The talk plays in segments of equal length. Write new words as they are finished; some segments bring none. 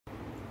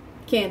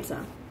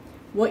Cancer.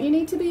 What you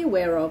need to be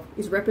aware of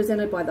is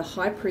represented by the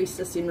High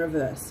Priestess in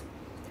reverse.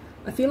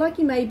 I feel like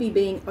you may be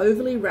being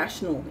overly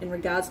rational in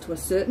regards to a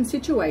certain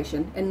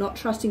situation and not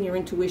trusting your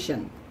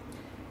intuition.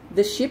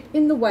 The ship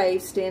in the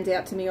waves stands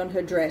out to me on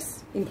her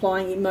dress,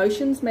 implying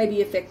emotions may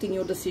be affecting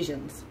your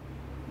decisions.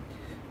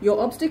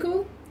 Your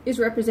obstacle is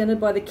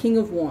represented by the King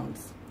of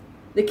Wands.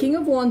 The King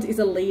of Wands is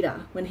a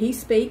leader. When he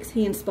speaks,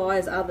 he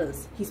inspires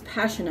others. He's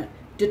passionate,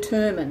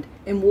 determined,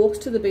 and walks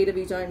to the beat of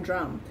his own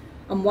drum.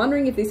 I'm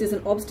wondering if this is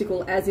an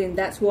obstacle, as in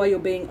that's why you're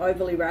being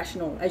overly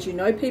rational, as you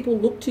know people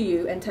look to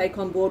you and take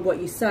on board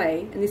what you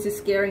say, and this is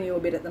scaring you a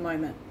bit at the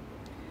moment.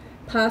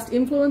 Past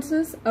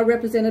influences are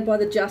represented by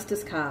the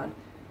Justice card.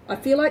 I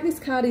feel like this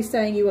card is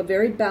saying you are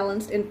very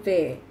balanced and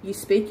fair. You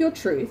speak your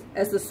truth,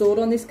 as the sword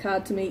on this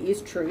card to me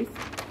is truth.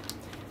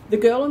 The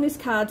girl on this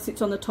card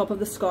sits on the top of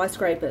the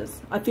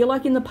skyscrapers. I feel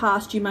like in the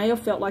past you may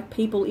have felt like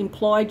people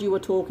implied you were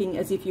talking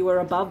as if you were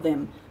above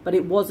them, but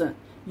it wasn't.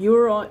 You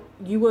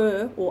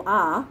were or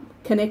are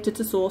connected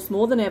to Source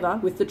more than ever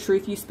with the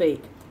truth you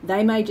speak.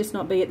 They may just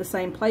not be at the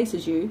same place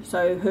as you,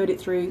 so heard it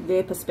through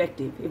their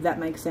perspective, if that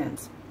makes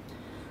sense.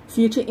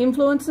 Future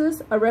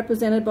influences are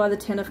represented by the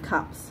Ten of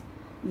Cups.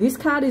 This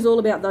card is all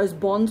about those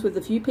bonds with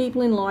the few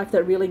people in life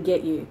that really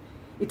get you.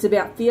 It's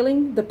about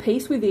feeling the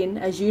peace within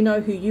as you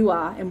know who you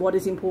are and what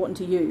is important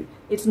to you.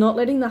 It's not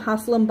letting the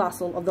hustle and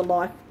bustle of the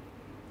life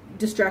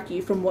distract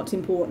you from what's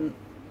important.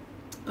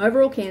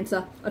 Overall,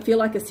 Cancer, I feel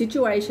like a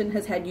situation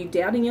has had you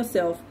doubting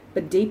yourself,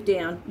 but deep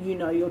down, you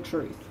know your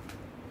truth.